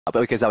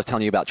Because I was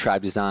telling you about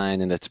tribe design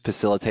and the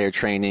facilitator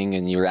training,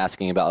 and you were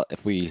asking about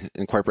if we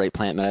incorporate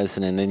plant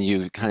medicine, and then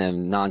you kind of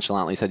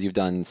nonchalantly said you've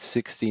done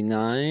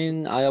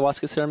 69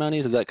 ayahuasca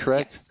ceremonies. Is that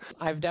correct? Yes,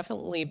 I've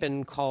definitely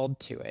been called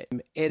to it.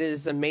 It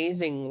is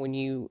amazing when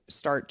you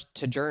start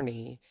to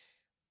journey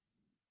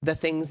the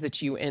things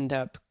that you end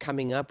up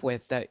coming up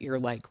with that you're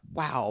like,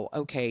 wow,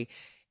 okay,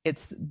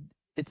 it's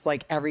it's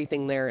like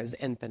everything there is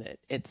infinite.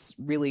 It's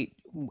really,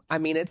 I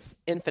mean, it's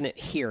infinite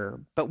here,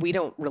 but we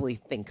don't really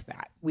think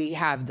that. We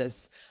have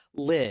this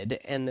lid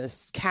and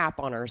this cap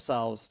on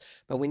ourselves,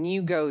 but when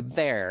you go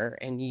there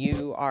and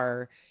you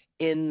are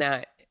in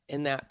that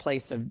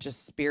place of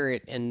just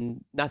spirit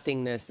and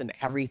nothingness and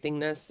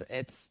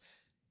everythingness,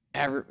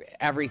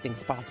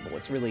 everything's possible.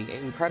 It's really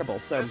incredible.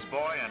 So this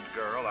boy and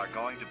girl are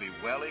going to be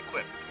well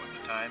equipped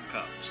when the time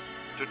comes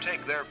to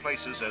take their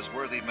places as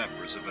worthy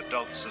members of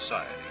adult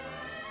society.